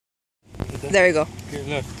There we go. Here,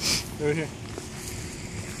 look. Over here.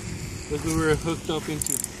 Look what we're hooked up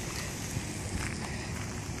into.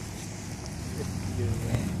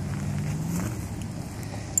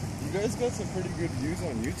 You guys got some pretty good views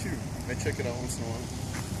on YouTube. I check it out once in a while.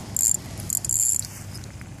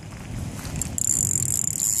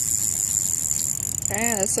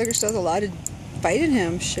 Man, that sucker still has a lot of bite in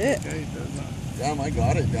him. Shit. Yeah, he does not. Damn, I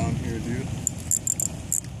got it down here, dude.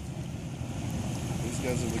 These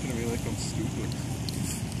guys are looking at me like I'm stupid.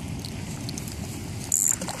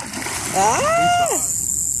 Ah!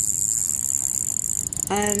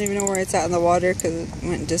 I don't even know where it's at in the water because it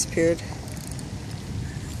went and disappeared.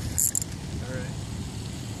 Alright.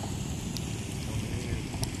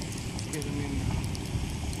 Get him in now.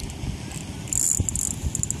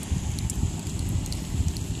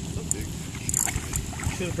 So big.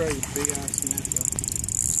 Should have brought a big ass net though.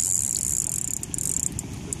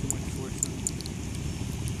 Put too much force on it.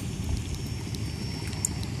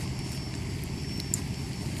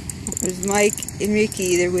 There's Mike and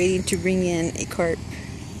Ricky. They're waiting to bring in a carp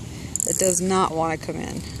that does not want to come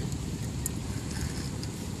in.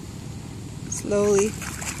 Slowly.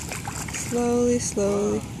 Slowly,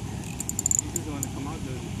 slowly. He doesn't want to come out,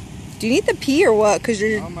 does he? Do you need the pee or what? Because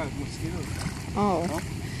you're... Oh, my mosquitoes. Oh. Huh?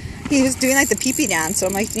 He was doing like the pee-pee dance, so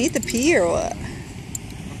I'm like, do you need the pee or what?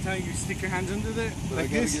 I'm telling you, stick your hands under there. But like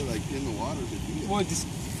I gotta this. get like in the water to do it. Well, just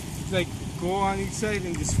like go on each side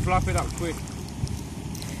and just flop it out quick.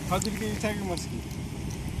 How did you get your tiger muskie?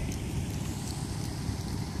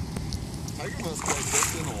 Tiger musk got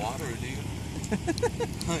just in the water, dude.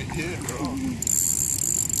 I did, bro.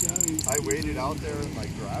 I waited out there and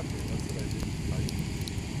like grabbed it. That's what I did. Like,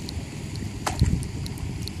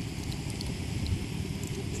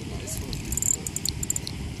 it's a nice one, dude.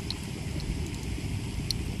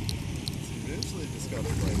 Eventually, just gotta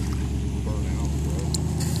like burn out,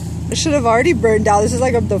 bro. It should have already burned out. This is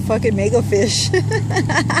like the fucking mega fish.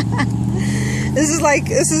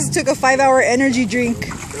 This took a 5-hour energy drink.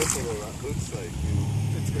 That's what that looks like, you know.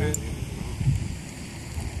 It's good.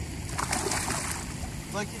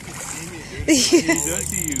 It's like you can see me, dude. Yeah. He does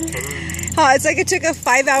see you. It's like it took a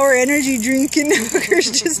 5-hour energy drink and Hooker's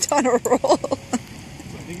just on a roll. I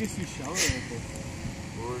think it's your shower rifle.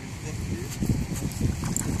 Or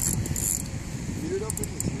heat it up with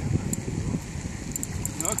this hammer.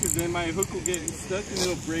 No, because then my hook will get stuck and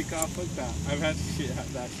it'll break off like that. I've had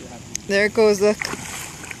that shit happen. There it goes, look. It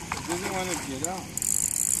doesn't want to get out.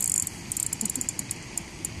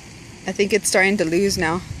 I think it's starting to lose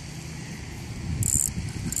now.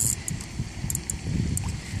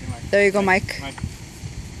 There you go, Mike. I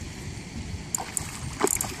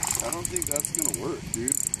don't think that's gonna work,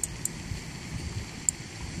 dude.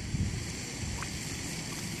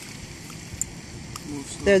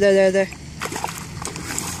 There.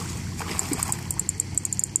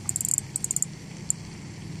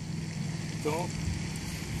 Don't.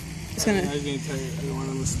 It's gonna... I was getting tired. I don't want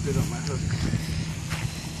him to spit up my hook.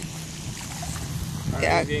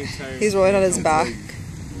 Yeah, I'm getting tired. he's rolling on his back. Low,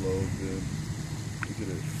 dude. Look at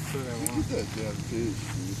it. That's what I Look want. at that damn fish,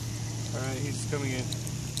 dude. Alright, he's coming in.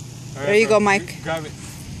 All There you go, Mike. Grab it.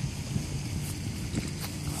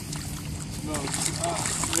 No,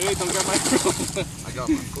 wait, don't grab my rope. I got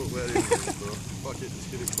my foot wet anyway, bro. Fuck it, just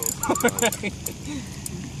get it close.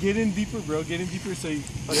 Get in deeper, bro. Get in deeper so you...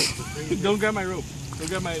 Don't grab my rope. Don't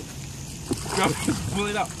grab my... Grab it. Pull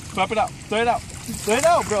it out. Flop it out. Throw it out. Throw it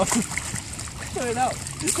out, bro. Throw it out.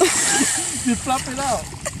 You flop it out.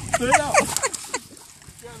 Throw it out.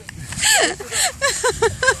 Grab it.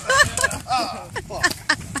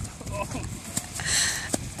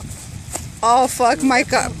 Oh, fuck, Mike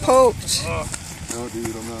got poked. No, dude,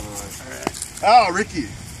 I'm not alright. Oh, Ricky.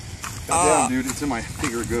 God damn, dude, it's in my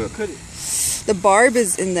finger good. Cut it. The barb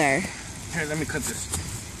is in there. Here, let me cut this.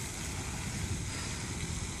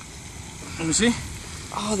 Let me see.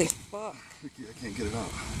 Holy fuck. Ricky, I can't get it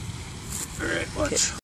out. Alright, watch.